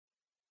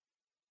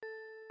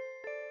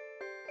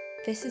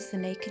This is the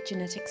Naked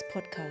Genetics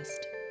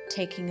podcast,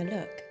 taking a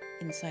look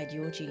inside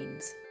your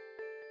genes.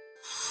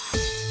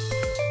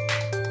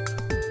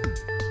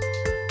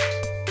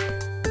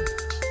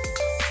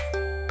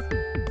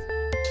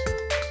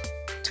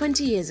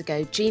 "20 years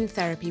ago, gene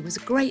therapy was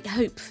a great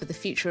hope for the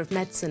future of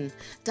medicine,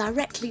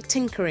 directly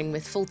tinkering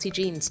with faulty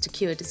genes to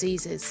cure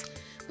diseases.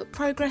 But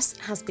progress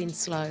has been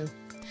slow.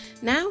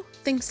 Now,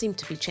 things seem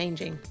to be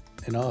changing.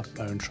 In our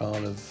own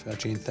trial of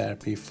gene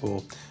therapy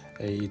for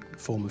a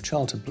form of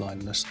childhood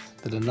blindness,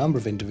 that a number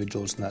of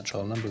individuals in that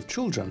trial, a number of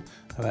children,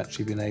 have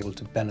actually been able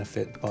to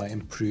benefit by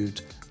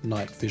improved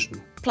night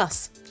vision.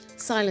 Plus,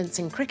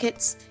 silencing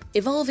crickets,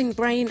 evolving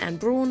brain and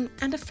brawn,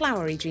 and a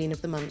flowery gene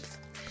of the month.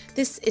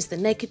 This is the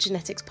Naked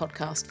Genetics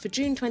podcast for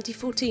June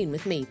 2014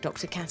 with me,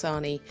 Dr. Kat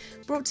Arney,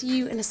 brought to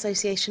you in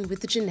association with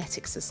the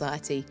Genetics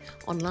Society,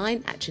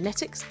 online at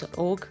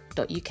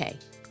genetics.org.uk.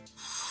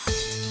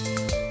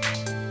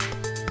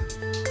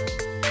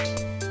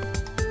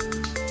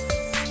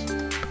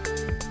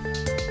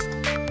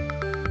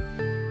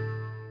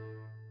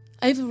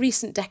 Over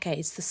recent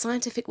decades, the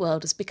scientific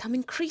world has become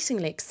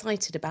increasingly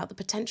excited about the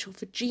potential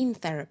for gene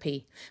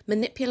therapy,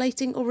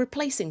 manipulating or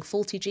replacing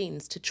faulty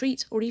genes to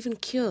treat or even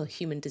cure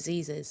human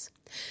diseases.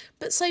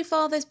 But so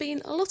far there's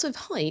been a lot of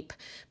hype,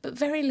 but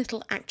very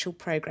little actual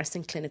progress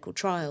in clinical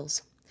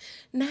trials.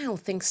 Now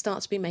things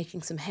start to be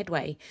making some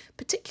headway,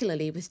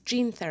 particularly with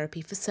gene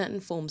therapy for certain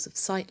forms of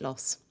sight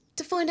loss.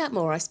 To find out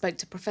more, I spoke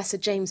to Professor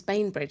James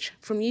Bainbridge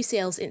from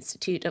UCL's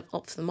Institute of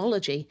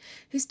Ophthalmology,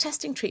 who's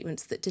testing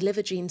treatments that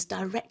deliver genes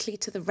directly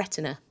to the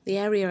retina, the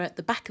area at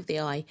the back of the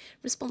eye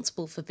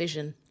responsible for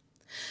vision.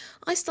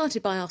 I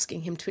started by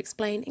asking him to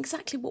explain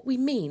exactly what we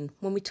mean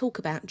when we talk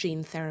about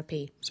gene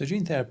therapy. So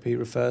gene therapy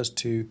refers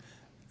to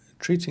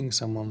treating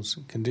someone's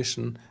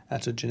condition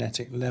at a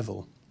genetic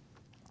level.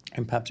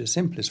 In perhaps its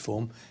simplest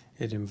form,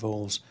 it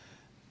involves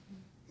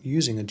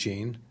using a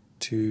gene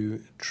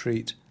to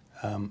treat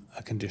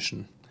a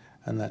condition,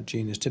 and that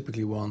gene is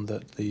typically one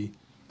that the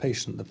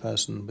patient, the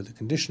person with the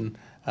condition,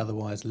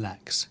 otherwise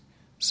lacks.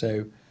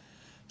 So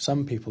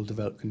some people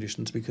develop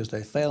conditions because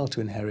they fail to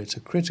inherit a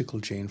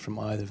critical gene from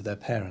either of their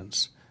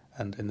parents,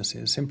 and in the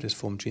simplest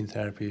form, gene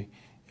therapy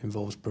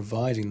involves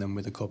providing them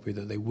with a copy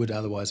that they would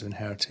otherwise have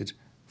inherited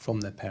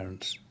from their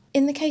parents.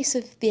 In the case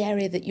of the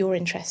area that you're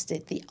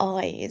interested, the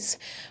eyes,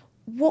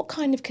 what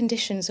kind of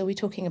conditions are we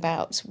talking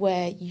about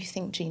where you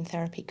think gene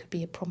therapy could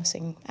be a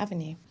promising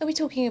avenue? Are we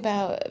talking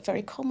about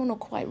very common or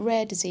quite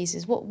rare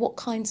diseases? What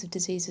kinds of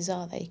diseases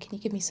are they? Can you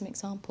give me some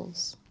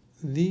examples?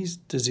 These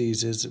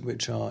diseases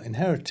which are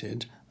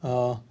inherited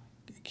are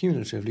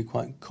cumulatively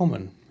quite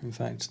common. In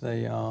fact,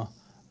 they are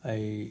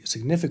a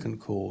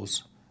significant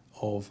cause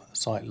of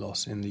sight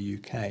loss in the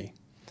UK.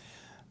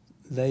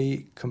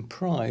 They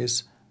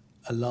comprise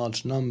a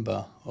large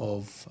number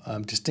of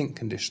distinct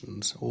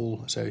conditions,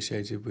 all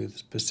associated with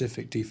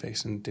specific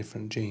defects in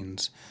different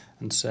genes.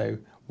 And so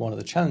one of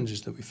the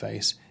challenges that we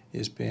face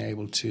is being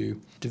able to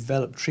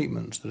develop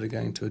treatments that are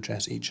going to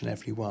address each and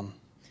every one.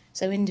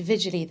 So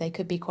individually they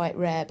could be quite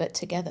rare, but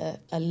together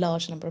a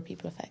large number of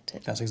people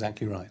affected. That's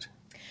exactly right.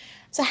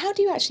 So how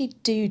do you actually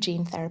do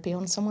gene therapy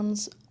on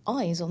someone's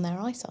eyes, on their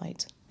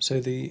eyesight? So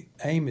the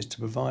aim is to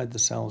provide the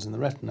cells in the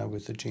retina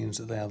with the genes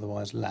that they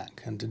otherwise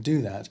lack. And to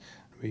do that,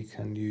 we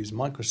can use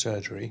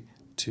microsurgery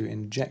to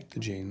inject the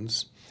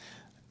genes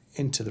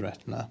into the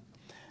retina,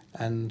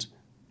 and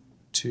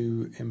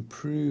to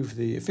improve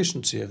the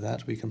efficiency of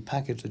that, we can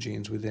package the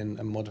genes within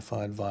a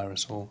modified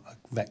virus or a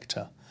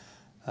vector.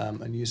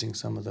 And using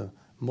some of the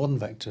modern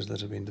vectors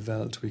that have been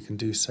developed, we can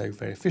do so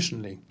very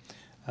efficiently.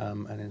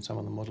 And in some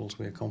of the models,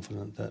 we are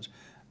confident that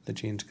the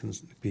genes can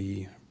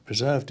be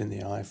preserved in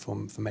the eye for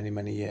many,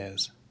 many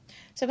years.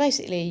 So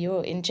basically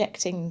you're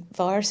injecting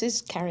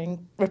viruses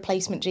carrying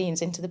replacement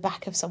genes into the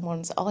back of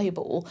someone's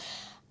eyeball.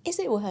 Is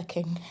it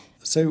working?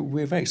 So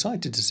we're very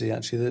excited to see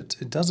actually that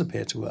it does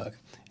appear to work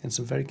in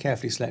some very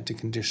carefully selected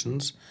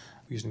conditions,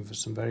 using for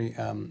some very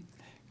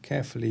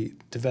carefully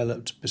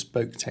developed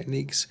bespoke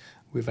techniques.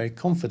 We're very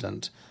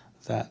confident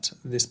that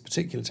this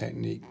particular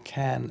technique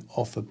can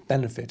offer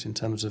benefit in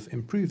terms of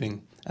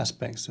improving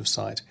aspects of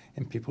sight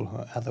in people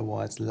who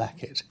otherwise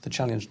lack it. The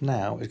challenge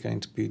now is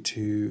going to be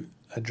to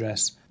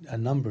address a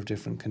number of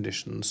different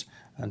conditions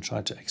and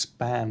try to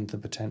expand the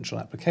potential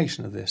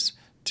application of this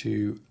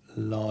to a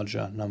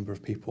larger number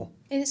of people.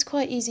 It's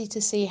quite easy to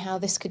see how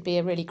this could be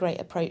a really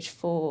great approach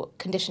for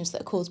conditions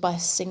that are caused by a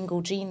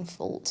single gene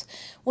fault.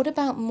 What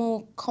about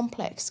more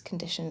complex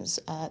conditions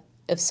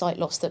of sight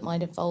loss that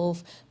might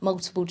involve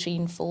multiple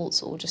gene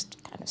faults or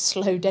just kind of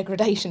slow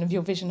degradation of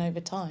your vision over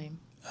time?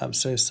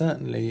 So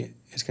certainly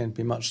it's going to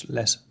be much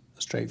less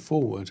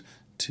straightforward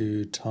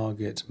to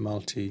target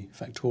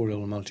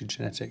multifactorial and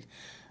multigenetic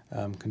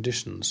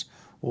conditions,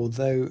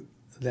 although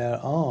there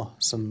are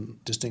some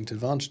distinct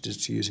advantages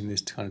to using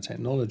this kind of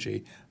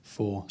technology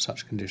for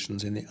such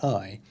conditions in the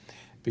eye,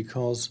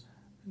 because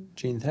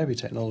gene therapy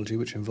technology,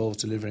 which involves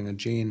delivering a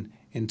gene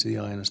into the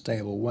eye in a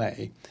stable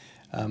way,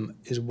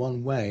 is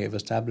one way of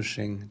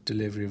establishing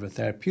delivery of a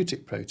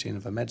therapeutic protein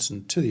of a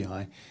medicine to the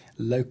eye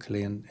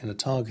locally and in a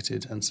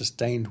targeted and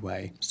sustained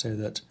way so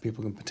that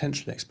people can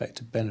potentially expect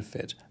to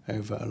benefit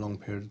over a long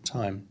period of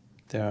time.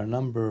 There are a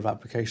number of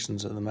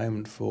applications at the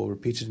moment for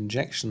repeated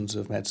injections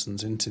of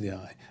medicines into the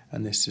eye,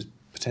 and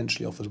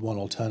potentially offers one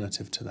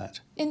alternative to that.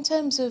 In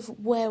terms of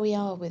where we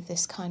are with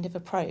this kind of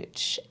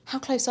approach, how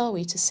close are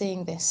we to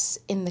seeing this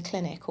in the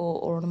clinic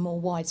or on a more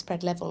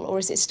widespread level, or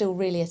is it still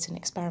really at an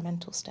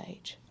experimental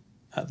stage?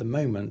 At the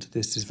moment,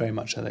 this is very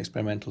much at the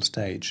experimental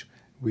stage.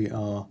 We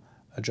are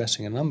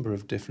addressing a number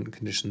of different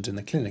conditions in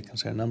the clinic, and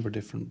so a number of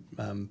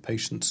different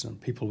patients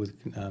and people with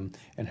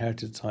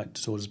inherited sight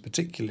disorders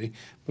particularly,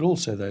 but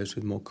also those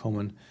with more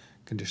common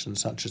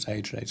conditions such as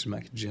age-related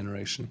macular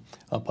degeneration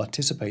are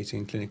participating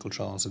in clinical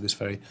trials of this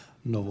very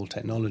novel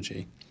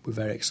technology. We're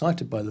very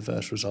excited by the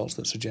first results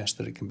that suggest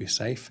that it can be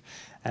safe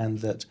and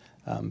that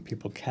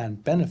people can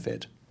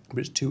benefit, but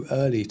it's too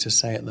early to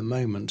say at the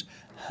moment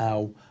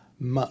how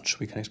much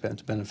we can expect them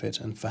to benefit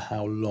and for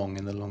how long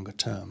in the longer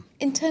term.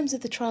 In terms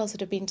of the trials that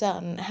have been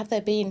done, have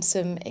there been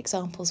some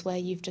examples where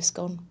you've just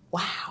gone,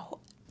 wow?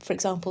 For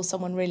example,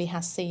 someone really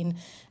has seen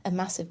a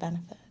massive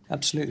benefit?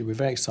 Absolutely. We're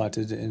very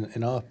excited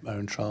in our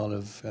own trial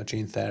of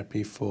gene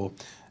therapy for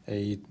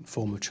a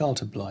form of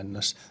childhood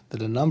blindness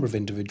that a number of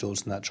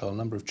individuals in that trial, a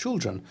number of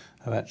children,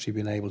 have actually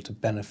been able to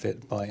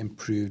benefit by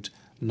improved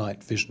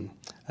night vision.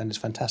 And it's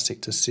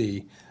fantastic to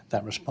see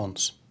that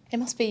response. It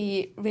must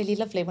be really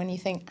lovely when you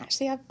think,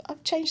 actually,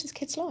 I've changed this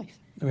kid's life.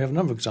 We have a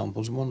number of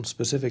examples. One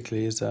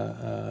specifically is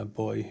a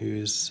boy who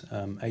is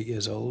 8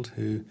 years old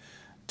who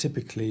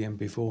typically, and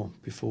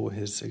before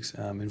his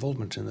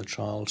involvement in the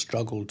trial,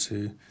 struggled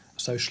to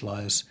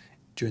socialise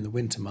during the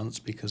winter months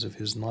because of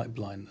his night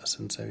blindness,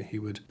 and so he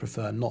would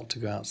prefer not to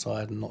go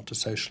outside and not to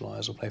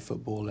socialise or play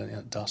football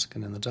at dusk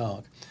and in the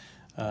dark.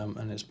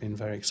 And it's been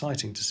very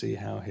exciting to see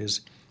how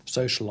his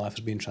social life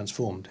has been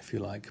transformed, if you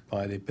like,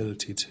 by the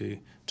ability to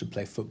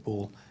play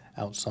football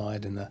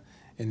outside in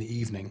the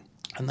evening,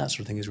 and that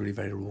sort of thing is really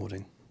very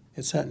rewarding.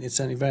 It's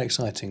certainly very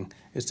exciting.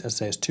 As I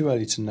say, it's too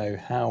early to know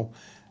how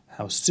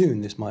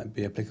soon this might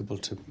be applicable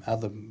to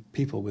other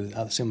people with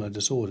other similar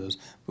disorders,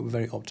 but we're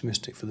very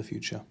optimistic for the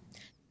future.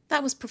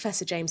 That was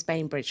Professor James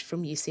Bainbridge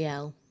from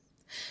UCL.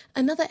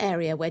 Another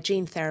area where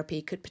gene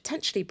therapy could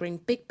potentially bring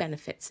big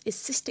benefits is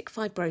cystic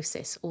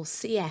fibrosis, or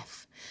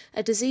CF,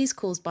 a disease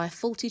caused by a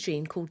faulty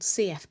gene called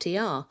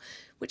CFTR,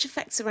 which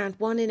affects around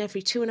 1 in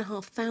every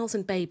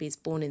 2,500 babies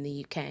born in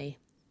the UK.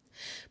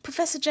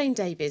 Professor Jane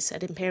Davies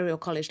at Imperial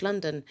College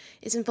London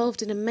is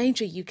involved in a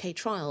major UK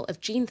trial of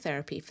gene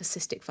therapy for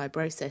cystic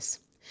fibrosis.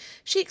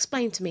 She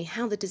explained to me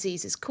how the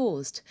disease is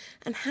caused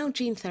and how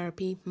gene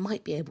therapy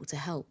might be able to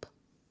help.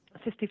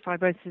 Cystic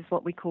fibrosis is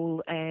what we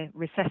call a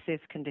recessive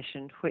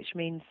condition, which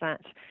means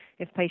that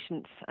if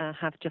patients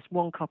have just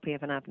one copy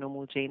of an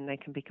abnormal gene, they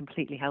can be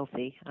completely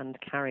healthy and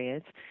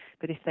carriers.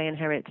 But if they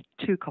inherit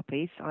 2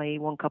 copies, i.e.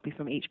 1 copy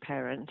from each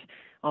parent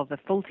of a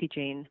faulty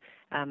gene,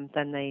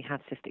 then they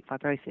have cystic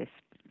fibrosis.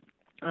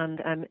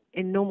 And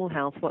in normal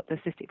health, what the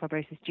cystic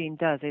fibrosis gene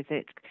does is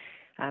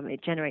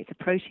it generates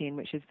a protein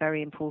which is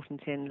very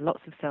important in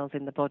lots of cells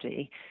in the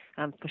body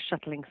for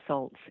shuttling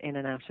salts in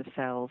and out of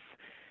cells.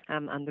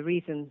 And the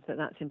reason that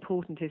that's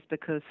important is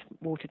because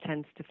water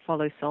tends to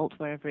follow salt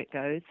wherever it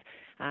goes.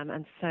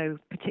 And so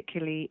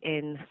particularly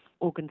in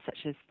organs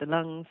such as the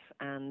lungs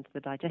and the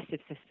digestive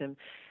system,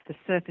 the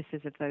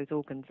surfaces of those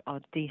organs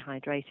are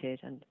dehydrated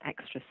and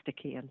extra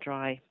sticky and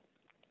dry.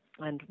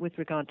 And with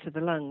regard to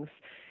the lungs,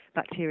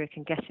 bacteria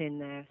can get in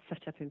there,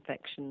 set up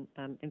infection,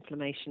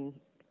 inflammation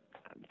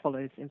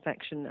follows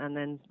infection, and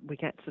then we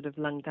get sort of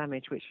lung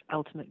damage, which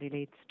ultimately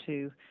leads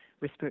to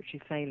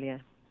respiratory failure.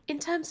 In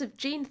terms of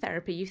gene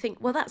therapy, you think,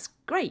 well, that's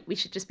great. We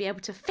should just be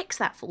able to fix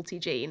that faulty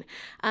gene.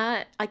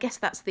 I guess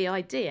that's the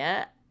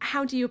idea.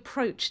 How do you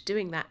approach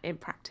doing that in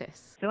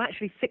practice? So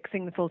actually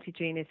fixing the faulty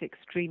gene is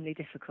extremely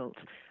difficult.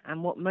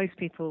 And what most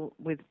people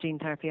with gene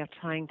therapy are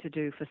trying to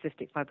do for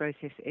cystic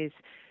fibrosis is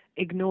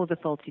ignore the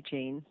faulty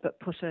gene, but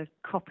put a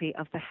copy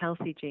of the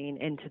healthy gene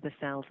into the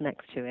cells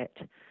next to it.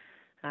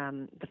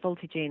 The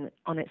faulty gene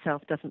on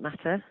itself doesn't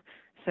matter.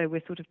 So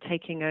we're sort of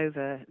taking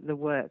over the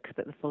work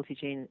that the faulty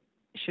gene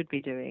should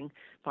be doing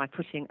by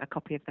putting a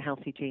copy of the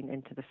healthy gene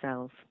into the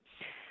cells.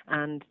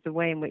 And the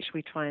way in which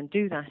we try and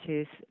do that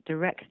is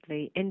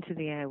directly into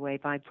the airway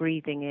by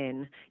breathing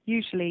in,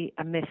 usually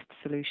a mist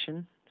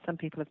solution. Some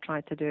people have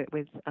tried to do it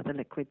with other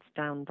liquids,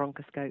 down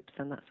bronchoscopes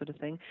and that sort of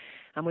thing.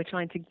 And we're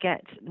trying to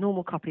get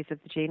normal copies of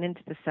the gene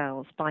into the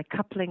cells by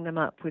coupling them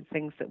up with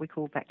things that we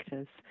call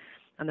vectors.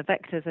 And the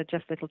vectors are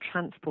just little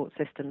transport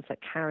systems that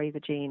carry the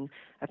gene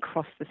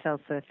across the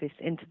cell surface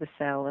into the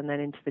cell and then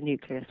into the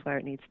nucleus where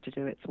it needs to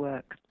do its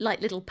work.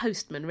 Like little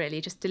postmen, really,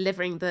 just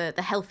delivering the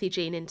healthy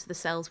gene into the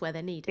cells where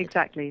they're needed.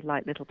 Exactly,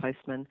 like little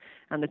postmen.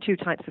 And the 2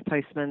 types of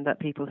postmen that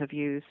people have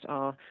used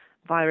are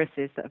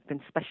viruses that have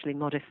been specially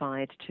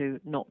modified to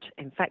not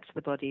infect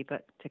the body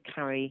but to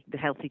carry the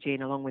healthy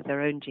gene along with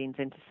their own genes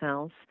into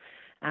cells.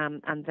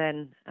 And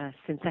then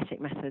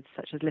synthetic methods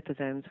such as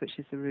liposomes, which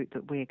is the route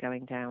that we're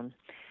going down.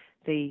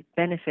 The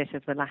benefit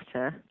of the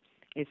latter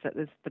is that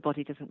the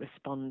body doesn't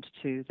respond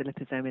to the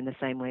liposome in the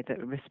same way that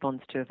it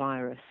responds to a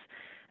virus.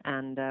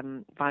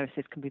 And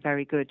viruses can be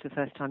very good the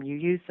first time you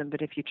use them,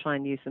 but if you try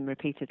and use them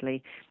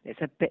repeatedly,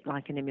 it's a bit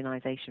like an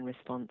immunization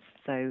response.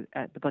 So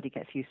the body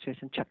gets used to it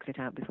and chucks it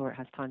out before it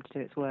has time to do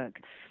its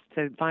work.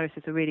 So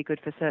viruses are really good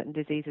for certain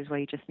diseases where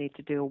you just need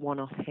to do a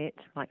one-off hit,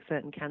 like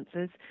certain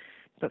cancers.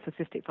 But for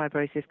cystic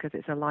fibrosis, because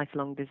it's a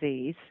lifelong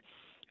disease,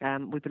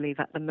 we believe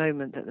at the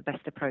moment that the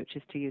best approach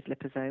is to use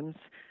liposomes.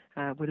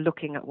 We're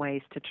looking at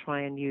ways to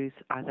try and use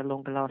either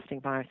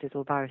longer-lasting viruses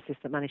or viruses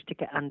that manage to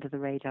get under the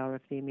radar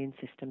of the immune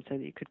system so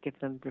that you could give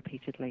them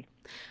repeatedly.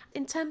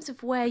 In terms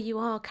of where you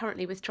are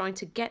currently with trying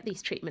to get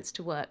these treatments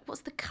to work,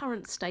 what's the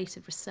current state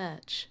of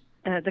research?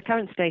 The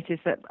current state is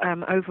that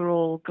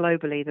overall,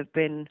 globally, there have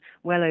been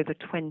well over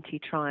 20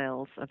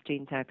 trials of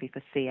gene therapy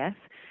for CF,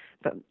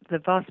 but the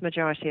vast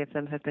majority of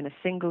them have been a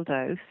single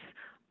dose,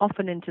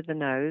 often into the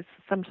nose,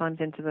 sometimes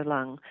into the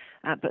lung,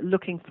 but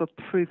looking for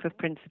proof of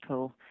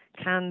principle.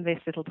 Can this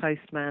little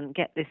postman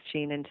get this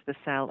gene into the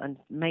cell and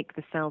make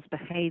the cell's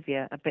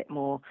behavior a bit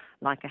more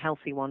like a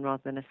healthy one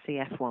rather than a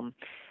CF one?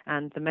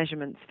 And the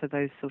measurements for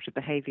those sort of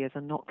behaviors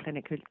are not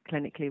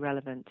clinically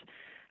relevant.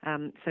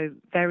 So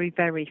very,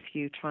 very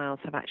few trials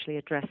have actually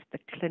addressed the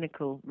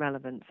clinical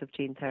relevance of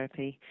gene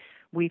therapy.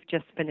 We've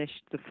just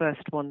finished the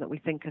first one that we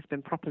think has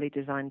been properly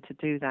designed to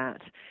do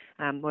that,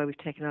 where we've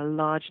taken a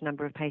large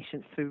number of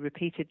patients through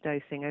repeated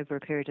dosing over a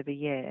period of a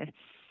year.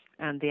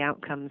 And the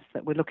outcomes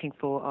that we're looking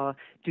for are,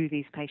 do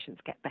these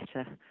patients get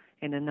better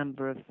in a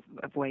number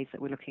of ways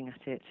that we're looking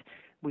at it.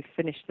 We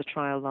finished the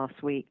trial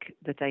last week.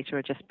 The data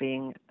are just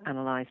being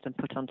analysed and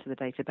put onto the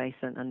database,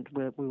 and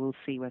we will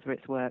see whether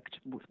it's worked.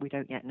 We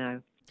don't yet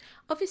know.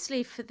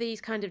 Obviously, for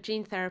these kind of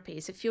gene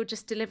therapies, if you're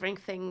just delivering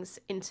things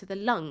into the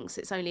lungs,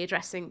 it's only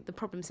addressing the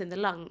problems in the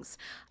lungs.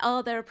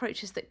 Are there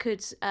approaches that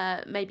could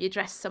maybe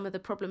address some of the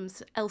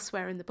problems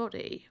elsewhere in the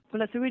body? Well,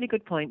 that's a really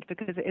good point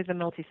because it is a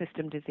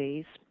multi-system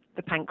disease.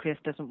 The pancreas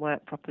doesn't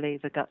work properly,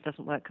 the gut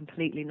doesn't work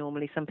completely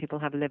normally. Some people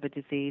have liver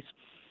disease.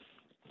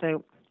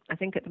 So I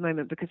think at the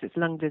moment, because it's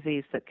lung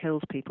disease that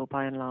kills people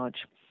by and large,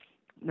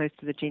 most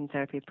of the gene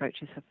therapy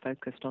approaches have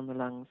focused on the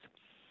lungs.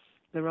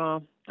 There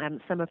are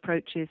some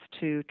approaches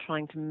to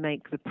trying to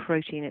make the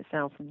protein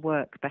itself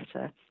work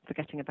better,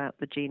 forgetting about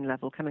the gene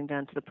level, coming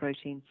down to the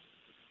protein,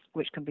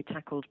 which can be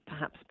tackled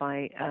perhaps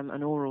by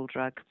an oral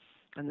drug.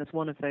 And there's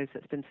one of those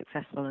that's been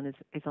successful and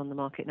is on the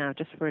market now,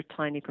 just for a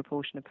tiny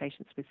proportion of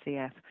patients with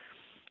CF.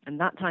 And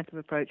that type of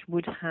approach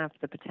would have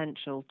the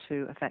potential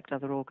to affect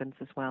other organs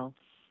as well.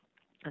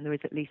 And there is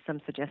at least some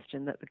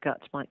suggestion that the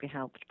gut might be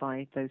helped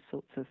by those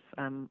sorts of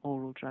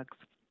oral drugs.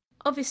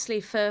 Obviously,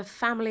 for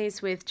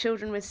families with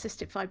children with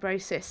cystic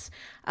fibrosis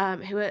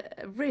who are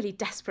really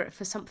desperate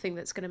for something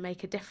that's going to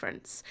make a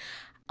difference,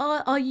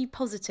 are you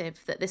positive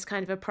that this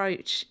kind of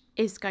approach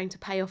is going to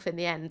pay off in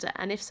the end?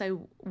 And if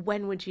so,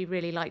 when would you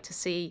really like to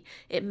see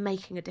it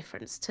making a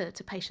difference to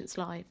patients'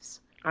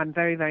 lives? I'm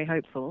very, very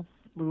hopeful.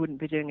 We wouldn't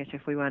be doing it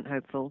if we weren't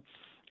hopeful.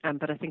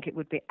 But I think it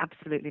would be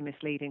absolutely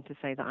misleading to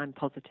say that I'm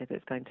positive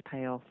it's going to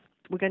pay off.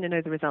 We're going to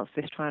know the results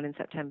of this trial in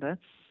September.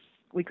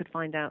 We could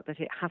find out that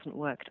it hasn't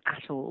worked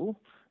at all,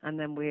 and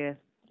then we're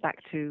back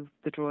to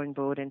the drawing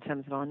board in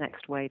terms of our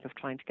next wave of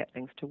trying to get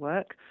things to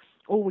work.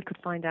 Or we could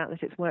find out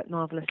that it's worked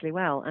marvellously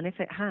well, and if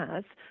it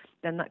has,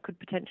 then that could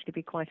potentially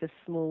be quite a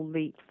small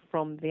leap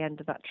from the end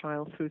of that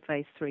trial through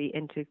phase 3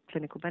 into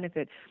clinical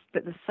benefit.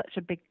 But there's such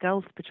a big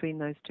gulf between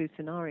those two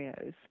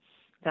scenarios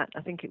that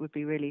I think it would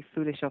be really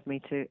foolish of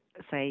me to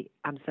say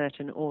I'm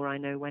certain or I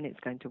know when it's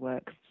going to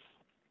work.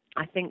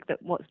 I think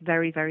that what's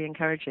very, very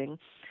encouraging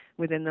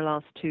within the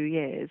last 2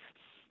 years,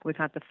 we've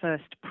had the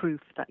first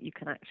proof that you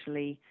can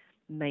actually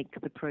make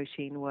the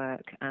protein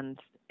work, and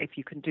if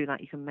you can do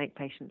that, you can make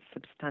patients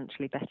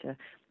substantially better,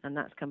 and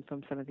that's come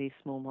from some of these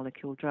small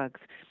molecule drugs.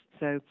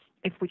 So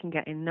if we can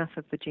get enough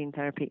of the gene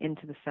therapy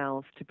into the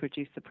cells to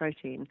produce the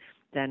protein,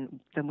 then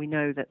we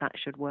know that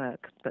should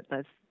work, but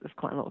there's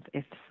quite a lot of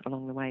ifs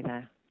along the way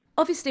there.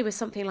 Obviously, with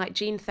something like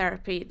gene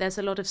therapy, there's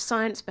a lot of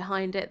science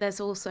behind it.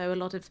 There's also a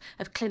lot of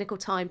clinical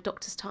time,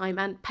 doctors' time,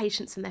 and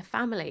patients and their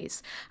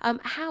families.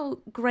 How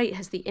great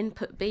has the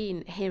input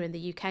been here in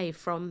the UK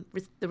from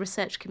the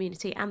research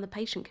community and the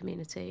patient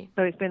community?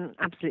 So it's been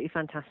absolutely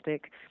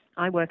fantastic.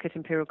 I work at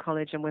Imperial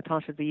College and we're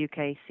part of the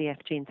UK CF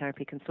Gene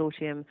Therapy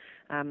Consortium,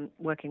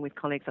 working with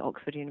colleagues at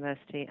Oxford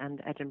University and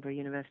Edinburgh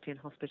University and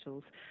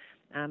hospitals.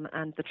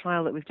 And the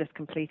trial that we've just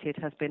completed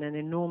has been an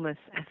enormous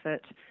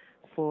effort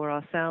for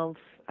ourselves,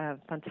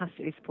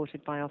 fantastically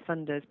supported by our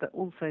funders, but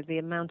also the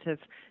amount of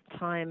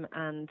time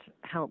and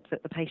help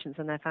that the patients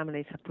and their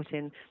families have put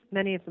in,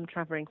 many of them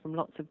travelling from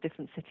lots of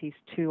different cities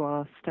to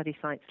our study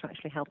sites to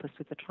actually help us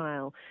with the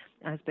trial,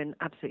 has been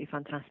absolutely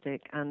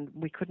fantastic, and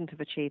we couldn't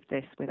have achieved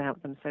this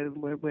without them, so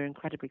we're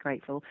incredibly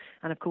grateful.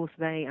 And of course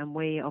they and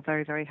we are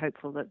very, very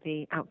hopeful that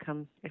the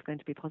outcome is going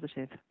to be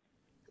positive.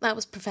 That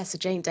was Professor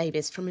Jane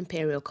Davies from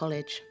Imperial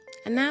College.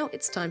 And now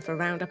it's time for a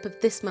roundup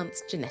of this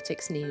month's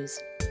genetics news.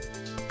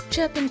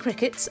 Chirping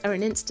crickets are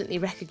an instantly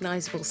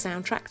recognisable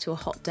soundtrack to a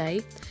hot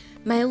day.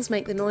 Males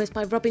make the noise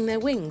by rubbing their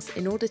wings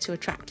in order to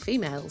attract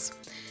females.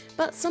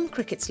 But some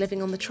crickets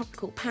living on the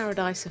tropical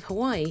paradise of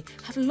Hawaii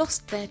have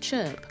lost their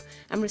chirp,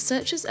 and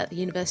researchers at the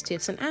University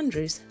of St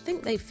Andrews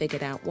think they've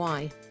figured out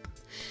why.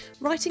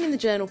 Writing in the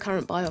journal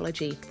Current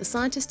Biology, the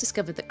scientists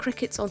discovered that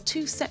crickets on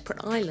 2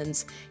 separate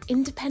islands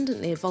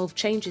independently evolved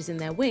changes in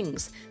their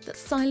wings that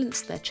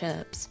silenced their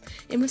chirps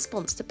in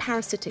response to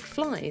parasitic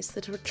flies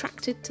that are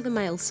attracted to the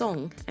male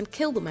song and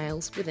kill the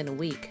males within a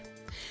week.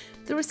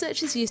 The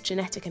researchers used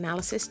genetic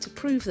analysis to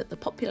prove that the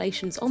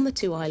populations on the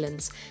 2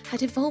 islands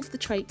had evolved the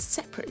traits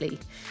separately,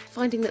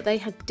 finding that they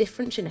had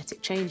different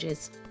genetic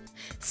changes.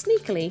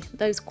 Sneakily,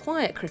 those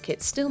quiet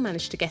crickets still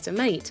managed to get a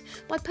mate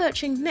by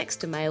perching next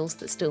to males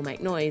that still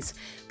make noise,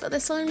 but their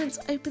silence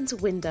opens a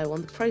window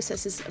on the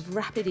processes of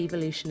rapid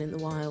evolution in the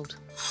wild.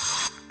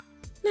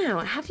 Now,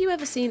 have you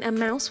ever seen a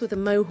mouse with a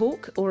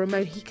mohawk or a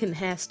Mohican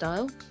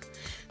hairstyle?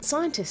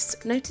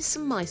 Scientists noticed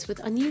some mice with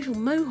unusual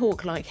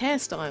mohawk-like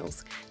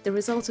hairstyles, the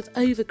result of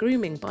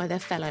over-grooming by their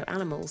fellow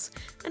animals,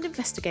 and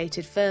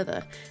investigated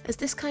further, as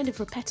this kind of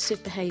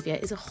repetitive behaviour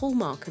is a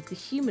hallmark of the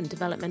human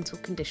developmental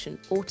condition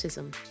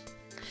autism.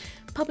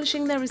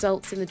 Publishing their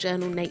results in the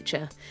journal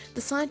Nature,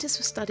 the scientists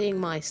were studying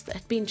mice that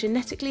had been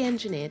genetically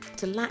engineered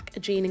to lack a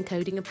gene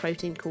encoding a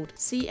protein called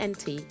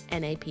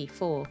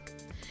CNT-NAP4.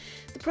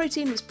 The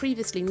protein was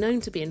previously known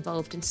to be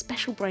involved in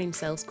special brain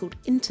cells called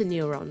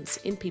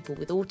interneurons in people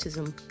with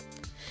autism.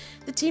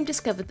 The team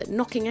discovered that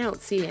knocking out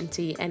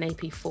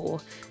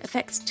CNT-NAP4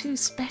 affects 2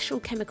 special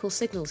chemical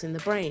signals in the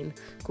brain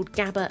called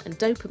GABA and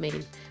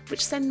dopamine,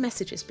 which send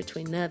messages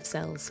between nerve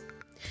cells.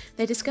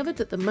 They discovered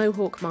that the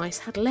mohawk mice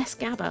had less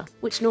GABA,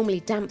 which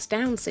normally damps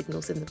down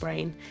signals in the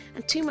brain,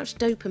 and too much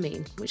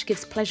dopamine, which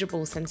gives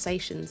pleasurable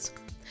sensations.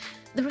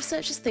 The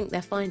researchers think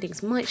their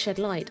findings might shed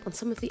light on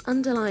some of the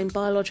underlying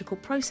biological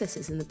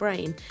processes in the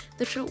brain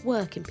that are at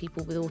work in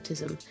people with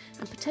autism,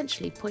 and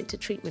potentially point to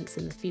treatments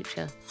in the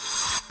future.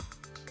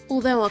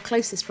 Although our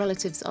closest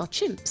relatives are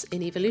chimps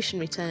in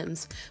evolutionary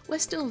terms, we're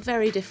still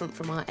very different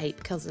from our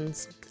ape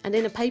cousins. And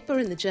in a paper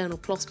in the journal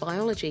PLOS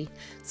Biology,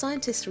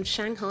 scientists from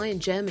Shanghai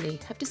and Germany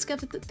have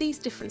discovered that these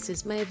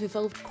differences may have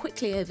evolved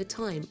quickly over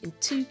time in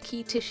 2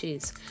 key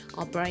tissues,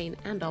 our brain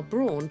and our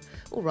brawn,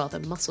 or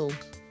rather muscle.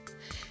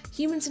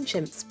 Humans and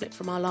chimps split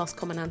from our last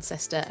common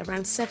ancestor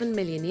around 7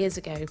 million years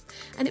ago,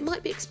 and it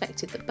might be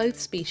expected that both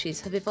species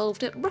have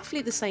evolved at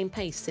roughly the same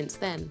pace since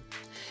then.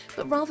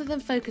 But rather than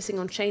focusing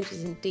on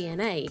changes in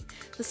DNA,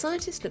 the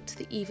scientists looked at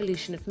the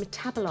evolution of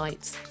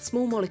metabolites,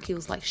 small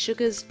molecules like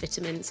sugars,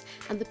 vitamins,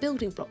 and the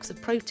building blocks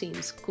of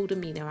proteins called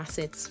amino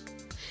acids.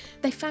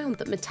 They found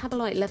that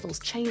metabolite levels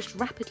changed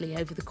rapidly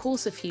over the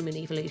course of human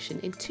evolution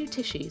in 2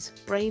 tissues,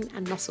 brain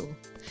and muscle.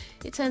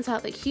 It turns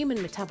out that human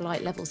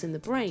metabolite levels in the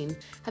brain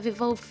have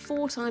evolved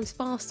 4 times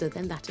faster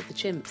than that of the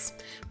chimps,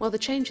 while the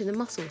change in the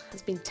muscle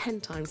has been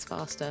 10 times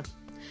faster.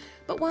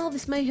 But while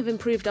this may have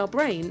improved our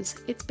brains,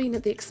 it's been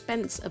at the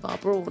expense of our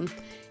brawn.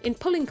 In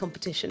pulling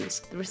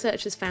competitions, the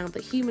researchers found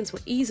that humans were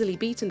easily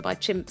beaten by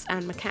chimps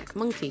and macaque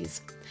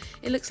monkeys.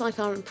 It looks like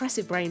our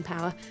impressive brain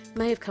power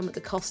may have come at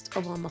the cost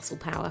of our muscle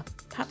power.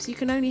 Perhaps you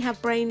can only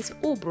have brains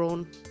or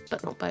brawn,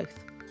 but not both.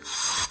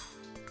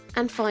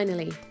 And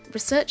finally,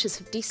 researchers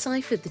have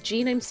deciphered the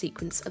genome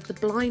sequence of the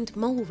blind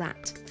mole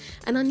rat,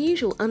 an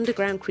unusual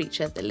underground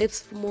creature that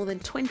lives for more than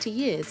 20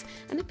 years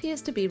and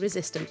appears to be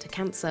resistant to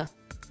cancer.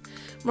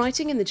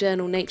 Writing in the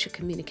journal Nature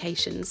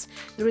Communications,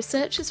 the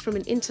researchers from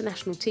an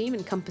international team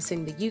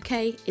encompassing the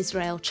UK,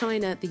 Israel,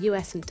 China, the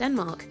US and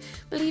Denmark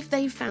believe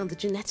they've found the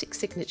genetic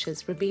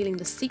signatures revealing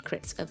the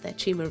secrets of their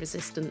tumour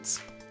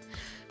resistance.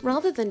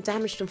 Rather than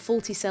damaged and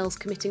faulty cells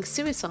committing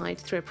suicide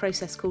through a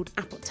process called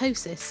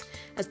apoptosis,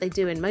 as they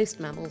do in most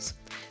mammals,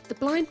 the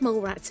blind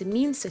mole rat's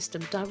immune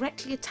system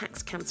directly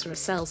attacks cancerous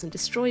cells and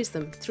destroys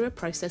them through a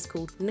process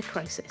called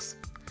necrosis.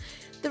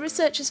 The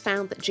researchers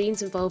found that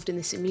genes involved in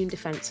this immune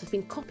defence have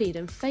been copied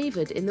and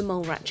favoured in the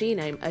mole rat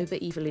genome over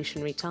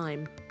evolutionary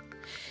time.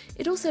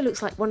 It also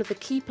looks like one of the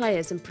key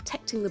players in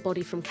protecting the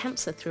body from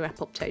cancer through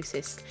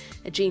apoptosis,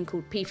 a gene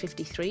called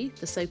P53,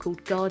 the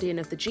so-called guardian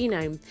of the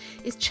genome,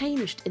 is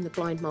changed in the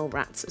blind mole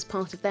rats as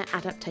part of their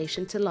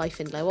adaptation to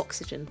life in low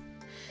oxygen.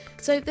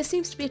 So there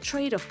seems to be a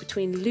trade-off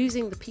between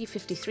losing the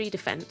P53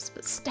 defence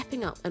but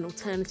stepping up an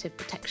alternative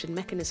protection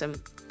mechanism.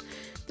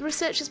 The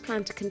researchers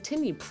plan to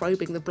continue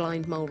probing the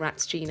blind mole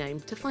rat's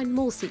genome to find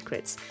more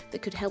secrets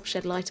that could help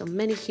shed light on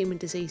many human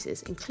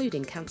diseases,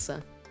 including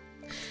cancer.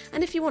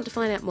 And if you want to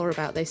find out more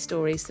about those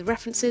stories, the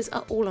references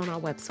are all on our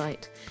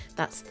website.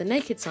 That's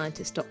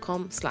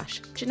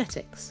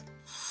thenakedscientist.com/genetics.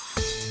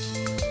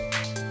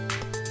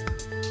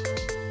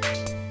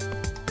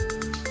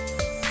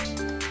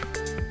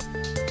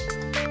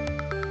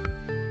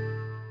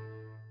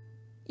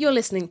 You're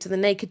listening to the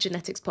Naked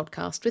Genetics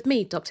podcast with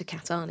me, Dr.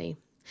 Kat Arney.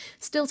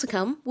 Still to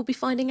come, we'll be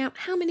finding out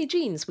how many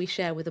genes we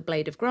share with a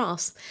blade of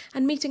grass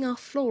and meeting our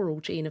floral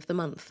gene of the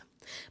month.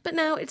 But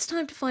now it's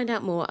time to find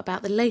out more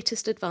about the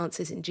latest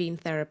advances in gene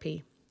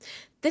therapy.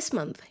 This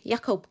month,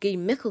 Jacob G.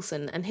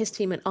 Mikkelsen and his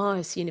team at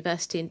Aarhus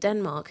University in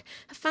Denmark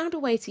have found a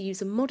way to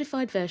use a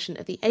modified version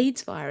of the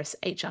AIDS virus,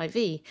 HIV,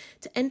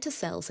 to enter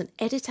cells and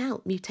edit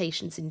out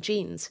mutations in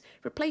genes,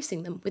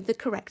 replacing them with the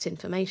correct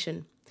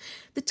information.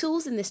 The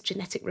tools in this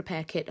genetic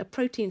repair kit are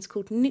proteins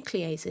called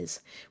nucleases,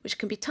 which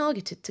can be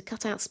targeted to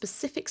cut out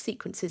specific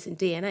sequences in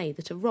DNA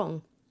that are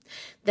wrong.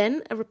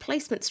 Then a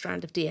replacement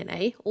strand of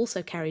DNA,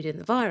 also carried in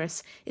the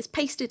virus, is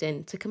pasted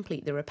in to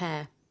complete the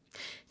repair.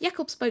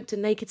 Jacob spoke to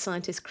Naked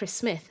scientist Chris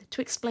Smith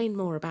to explain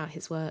more about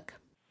his work.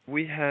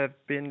 We have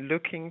been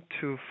looking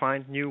to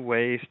find new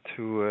ways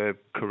to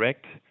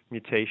correct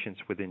mutations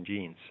within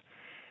genes.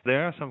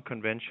 There are some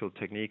conventional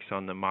techniques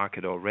on the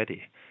market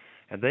already,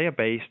 and they are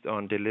based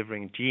on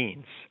delivering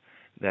genes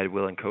that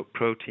will encode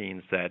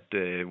proteins that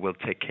will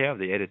take care of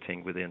the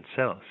editing within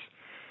cells.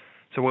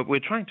 So what we're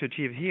trying to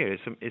achieve here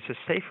is a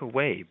safer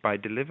way by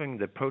delivering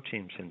the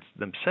proteins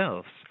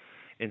themselves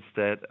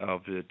instead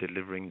of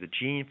delivering the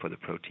gene for the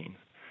protein.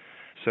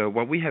 So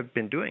what we have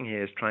been doing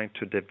here is trying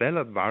to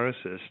develop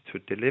viruses to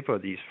deliver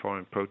these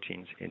foreign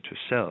proteins into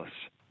cells.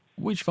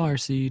 Which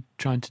virus are you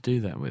trying to do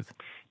that with?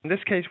 In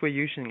this case, we're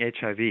using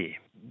HIV.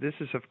 This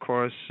is, of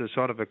course,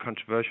 sort of a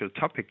controversial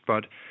topic,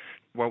 but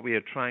what we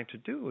are trying to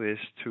do is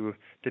to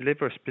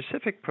deliver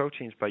specific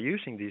proteins by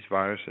using these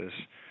viruses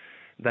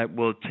that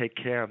will take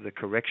care of the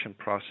correction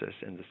process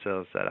in the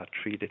cells that are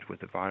treated with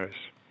the virus.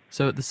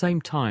 So at the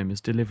same time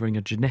as delivering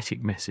a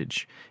genetic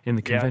message in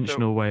the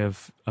conventional way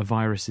of a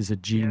virus is a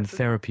gene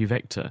therapy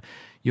vector,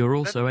 you're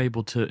also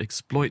able to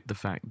exploit the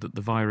fact that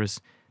the virus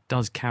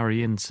does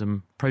carry in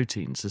some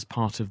proteins as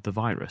part of the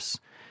virus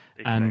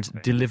and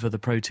deliver the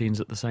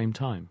proteins at the same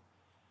time.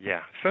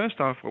 Yeah.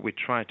 First off, what we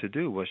tried to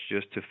do was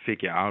just to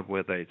figure out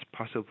whether it's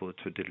possible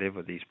to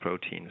deliver these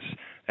proteins.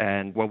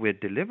 And what we're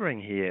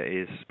delivering here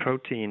is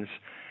proteins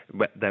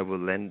that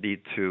will then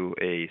lead to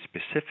a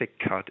specific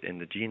cut in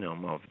the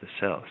genome of the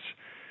cells.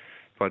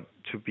 But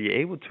to be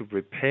able to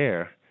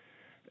repair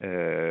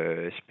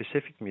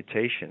specific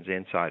mutations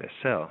inside a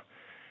cell,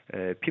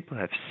 people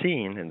have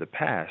seen in the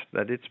past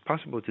that it's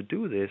possible to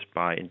do this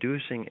by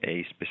inducing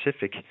a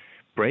specific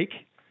break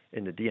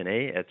in the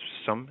DNA at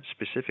some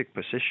specific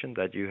position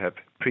that you have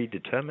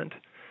predetermined,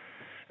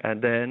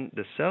 and then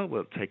the cell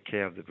will take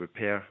care of the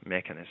repair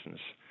mechanisms.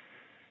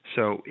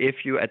 So if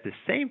you at the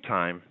same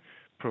time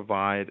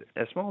provide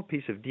a small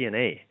piece of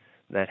DNA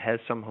that has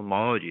some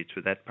homology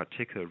to that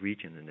particular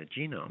region in the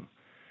genome,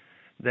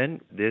 then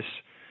this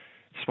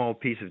small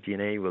piece of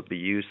DNA will be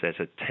used as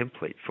a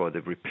template for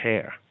the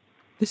repair.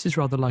 This is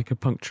rather like a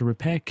puncture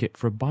repair kit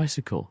for a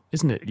bicycle,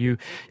 isn't it? You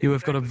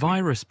have got a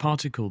virus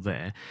particle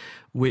there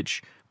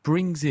which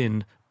brings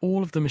in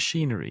all of the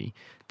machinery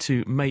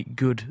to make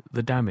good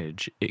the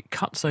damage. It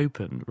cuts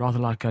open, rather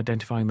like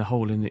identifying the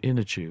hole in the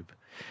inner tube.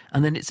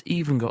 And then it's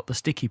even got the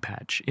sticky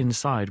patch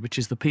inside, which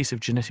is the piece of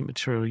genetic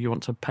material you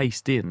want to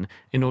paste in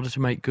order to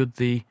make good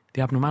the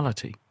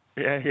abnormality.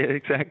 Yeah,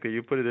 exactly.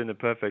 You put it in a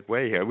perfect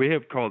way here. We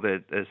have called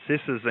it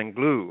scissors and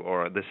glue,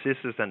 or the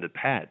scissors and the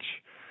patch.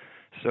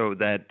 So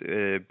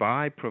that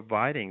by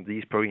providing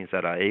these proteins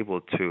that are able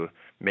to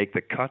make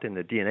the cut in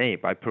the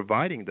DNA, by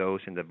providing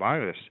those in the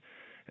virus,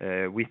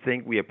 we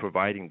think we are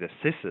providing the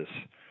scissors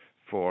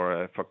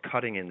for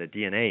cutting in the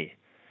DNA.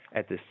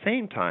 At the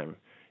same time,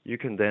 you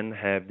can then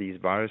have these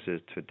viruses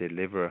to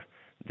deliver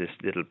this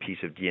little piece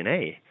of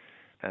DNA,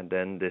 and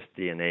then this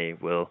DNA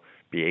will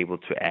be able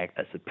to act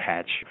as a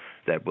patch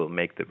that will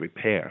make the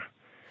repair.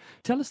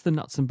 Tell us the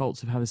nuts and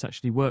bolts of how this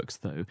actually works,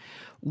 though.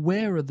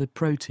 Where are the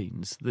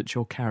proteins that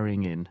you're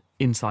carrying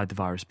inside the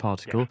virus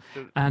particle,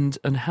 and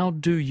how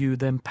do you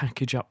then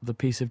package up the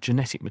piece of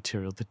genetic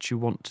material that you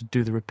want to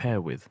do the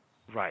repair with?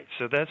 Right.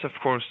 So that's, of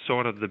course,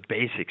 sort of the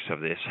basics of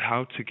this,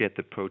 how to get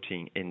the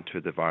protein into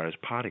the virus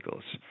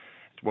particles.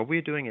 What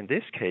we're doing in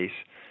this case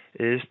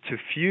is to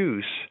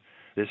fuse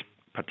this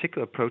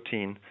particular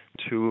protein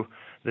to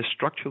the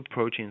structural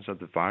proteins of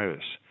the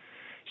virus.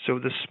 So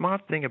the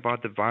smart thing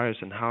about the virus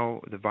and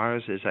how the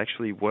virus is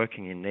actually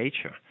working in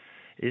nature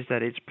is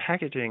that it's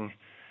packaging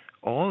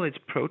all its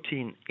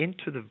protein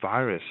into the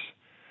virus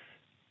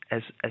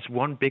as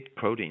one big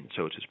protein,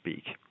 so to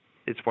speak.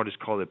 It's what is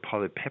called a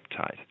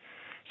polypeptide.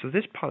 So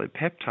this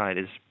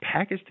polypeptide is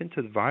packaged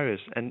into the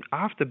virus, and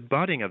after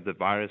budding of the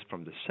virus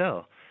from the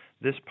cell,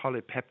 this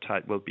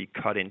polypeptide will be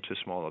cut into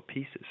smaller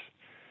pieces.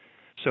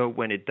 So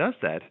when it does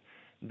that,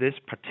 this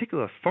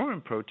particular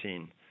foreign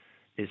protein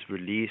is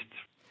released.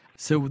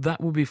 So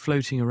that will be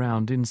floating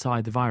around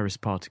inside the virus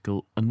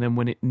particle, and then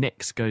when it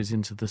next goes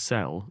into the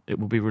cell, it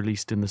will be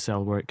released in the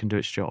cell where it can do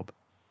its job.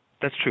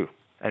 That's true.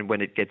 And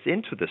when it gets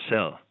into the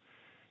cell,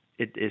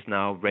 it is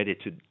now ready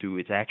to do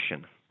its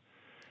action.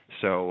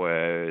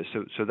 So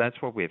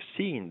that's what we have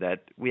seen,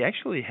 that we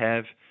actually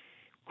have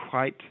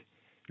quite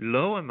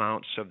low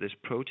amounts of this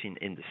protein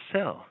in the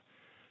cell,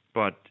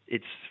 but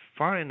it's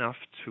far enough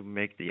to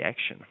make the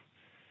action.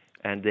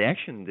 And the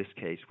action in this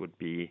case would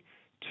be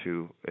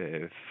to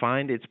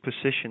find its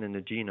position in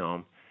the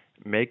genome,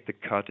 make the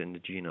cut in the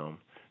genome,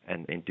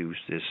 and induce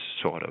this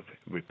sort of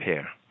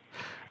repair.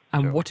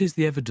 And what is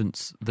the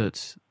evidence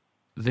that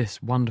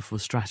this wonderful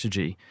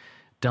strategy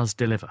does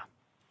deliver?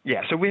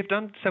 Yeah, so we've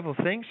done several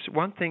things.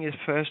 One thing is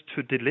first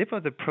to deliver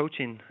the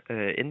protein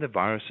in the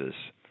viruses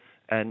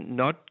and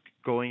not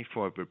going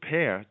for a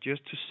repair,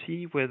 just to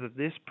see whether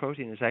this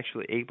protein is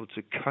actually able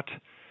to cut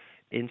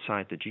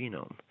inside the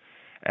genome.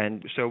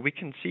 And so we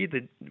can see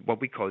what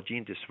we call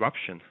gene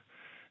disruption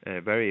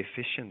very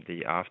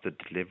efficiently after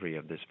delivery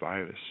of this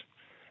virus.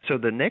 So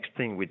the next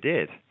thing we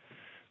did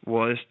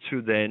was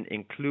to then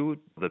include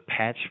the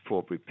patch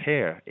for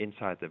repair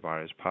inside the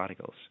virus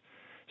particles,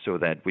 so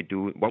that we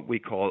do what we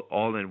call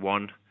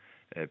all-in-one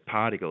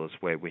particles,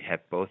 where we have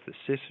both the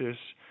scissors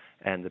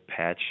and the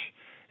patch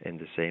in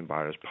the same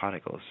virus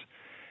particles.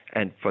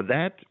 And for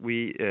that,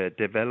 we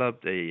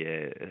developed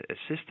a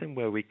system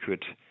where we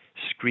could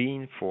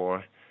screen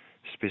for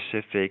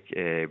specific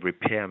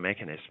repair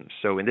mechanisms.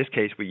 So in this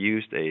case, we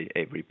used a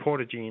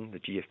reporter gene, the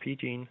GFP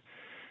gene,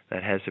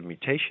 that has a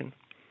mutation,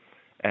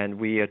 and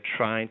we are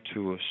trying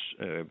to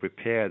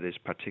repair this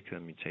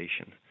particular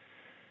mutation.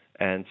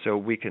 And so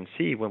we can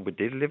see when we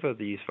deliver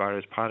these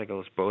virus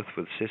particles, both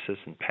with scissors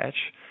and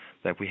patch,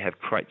 that we have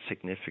quite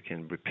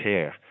significant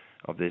repair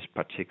of this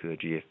particular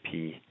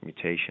GFP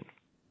mutation.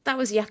 That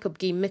was Jakob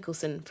G.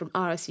 Mikkelsen from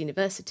Aarhus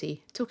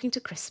University talking to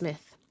Chris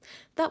Smith.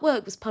 That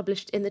work was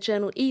published in the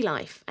journal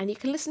eLife, and you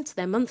can listen to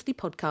their monthly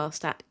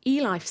podcast at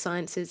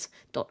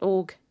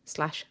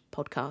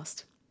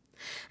elifesciences.org/podcast.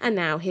 And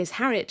now here's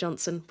Harriet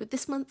Johnson with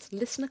this month's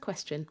listener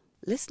question.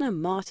 Listener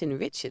Martin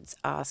Richards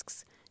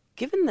asks,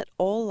 given that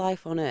all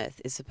life on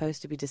Earth is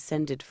supposed to be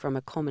descended from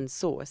a common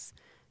source,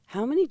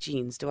 how many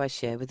genes do I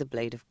share with a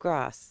blade of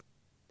grass?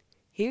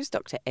 Here's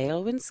Dr.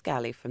 Aylwyn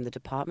Scally from the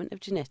Department of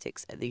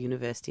Genetics at the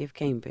University of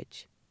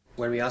Cambridge.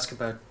 When we ask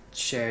about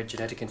shared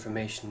genetic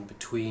information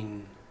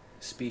between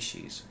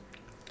species,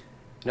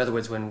 in other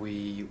words, when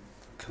we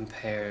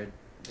compare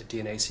the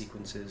DNA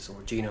sequences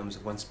or genomes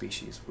of one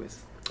species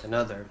with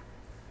another,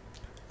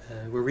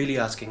 we're really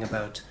asking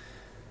about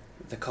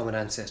the common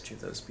ancestry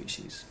of those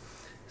species.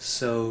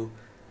 So,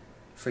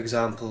 for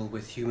example,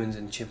 with humans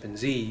and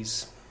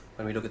chimpanzees,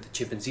 when we look at the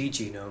chimpanzee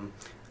genome,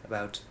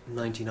 about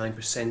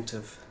 99%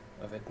 of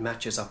it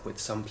matches up with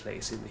some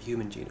place in the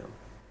human genome.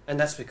 And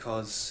that's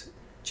because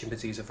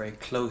chimpanzees are very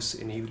close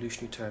in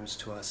evolutionary terms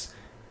to us.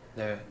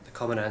 The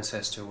common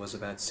ancestor was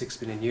about 6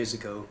 billion years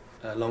ago,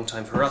 a long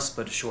time for us,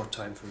 but a short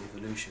time for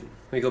evolution.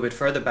 When we go a bit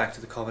further back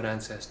to the common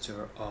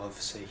ancestor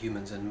of, say,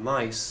 humans and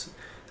mice,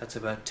 that's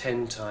about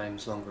 10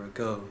 times longer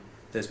ago.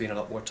 There's been a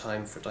lot more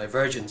time for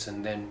divergence,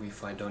 and then we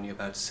find only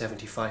about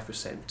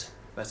 75%.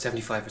 About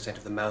 75%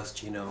 of the mouse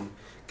genome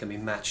can be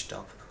matched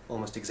up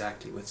almost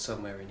exactly with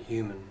somewhere in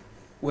human.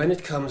 When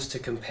it comes to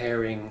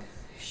comparing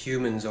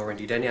humans, or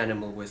indeed any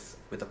animal, with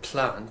a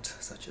plant,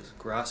 such as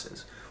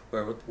grasses,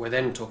 we're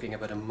then talking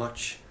about a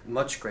much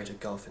greater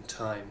gulf in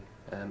time,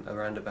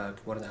 around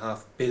about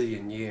 1.5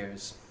 billion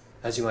years.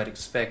 As you might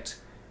expect,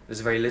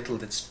 there's very little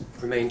that's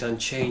remained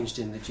unchanged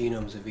in the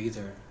genomes of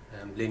either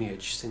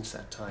lineage since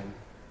that time.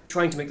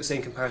 Trying to make the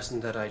same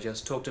comparison that I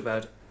just talked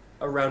about,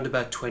 around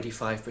about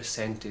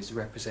 25% is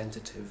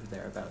representative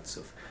thereabouts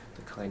of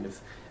the kind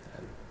of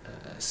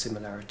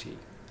similarity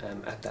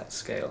at that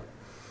scale.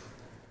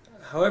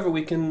 However,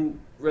 we can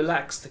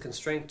relax the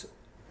constraint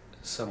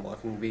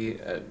somewhat and we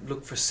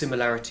look for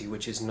similarity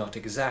which is not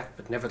exact,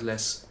 but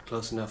nevertheless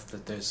close enough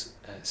that there's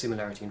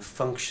similarity in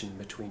function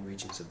between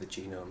regions of the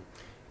genome.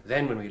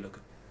 Then when we look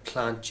at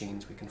plant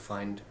genes, we can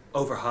find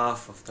over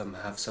half of them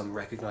have some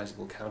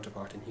recognizable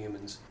counterpart in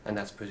humans, and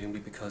that's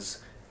presumably because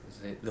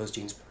those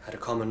genes had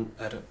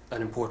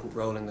an important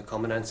role in the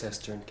common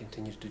ancestor and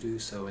continue to do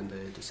so in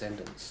the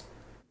descendants.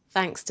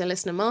 Thanks to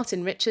listener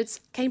Martin Richards,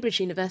 Cambridge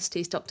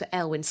University's Dr.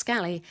 Aylwyn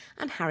Scally,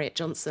 and Harriet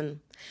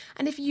Johnson.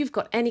 And if you've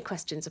got any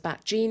questions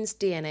about genes,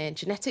 DNA and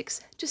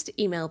genetics, just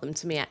email them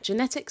to me at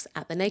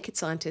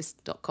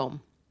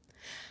genetics@thenakedscientist.com.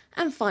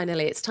 And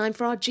finally, it's time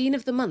for our Gene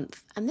of the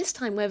Month, and this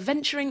time we're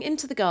venturing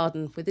into the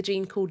garden with a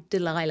gene called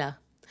Delilah.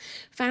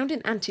 Found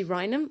in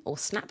Antirrhinum or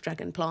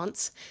snapdragon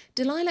plants,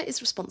 Delilah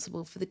is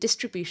responsible for the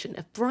distribution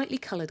of brightly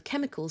coloured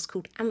chemicals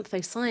called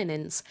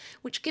anthocyanins,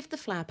 which give the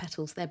flower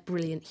petals their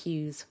brilliant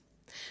hues.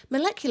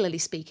 Molecularly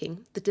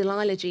speaking, the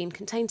Delilah gene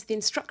contains the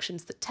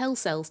instructions that tell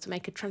cells to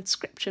make a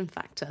transcription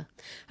factor,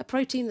 a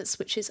protein that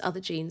switches other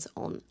genes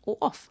on or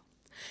off.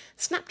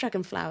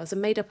 Snapdragon flowers are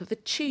made up of a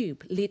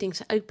tube leading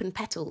to open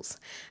petals,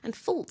 and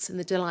faults in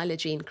the Delilah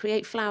gene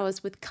create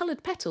flowers with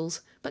coloured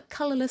petals but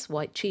colourless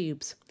white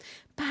tubes.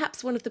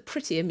 Perhaps one of the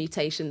prettier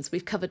mutations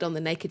we've covered on the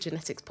Naked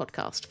Genetics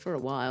podcast for a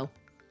while.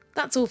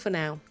 That's all for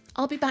now.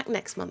 I'll be back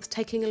next month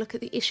taking a look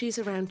at the issues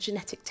around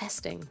genetic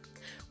testing.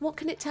 What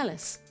can it tell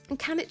us, and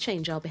can it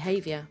change our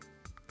behaviour?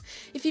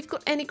 If you've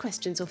got any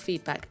questions or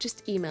feedback,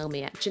 just email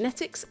me at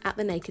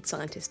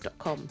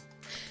genetics@thenakedscientist.com.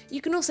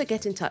 You can also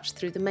get in touch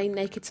through the main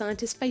Naked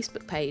Scientist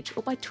Facebook page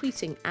or by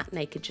tweeting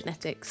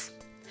 @NakedGenetics.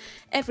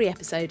 Every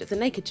episode of the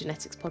Naked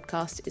Genetics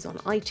podcast is on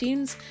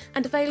iTunes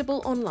and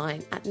available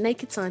online at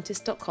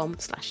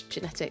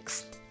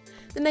nakedscientist.com/genetics.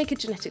 The Naked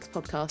Genetics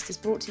podcast is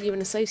brought to you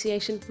in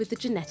association with the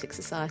Genetics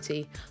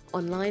Society,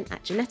 online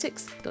at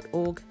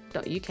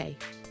genetics.org.uk.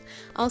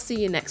 I'll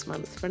see you next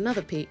month for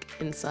another peek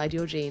inside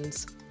your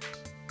genes.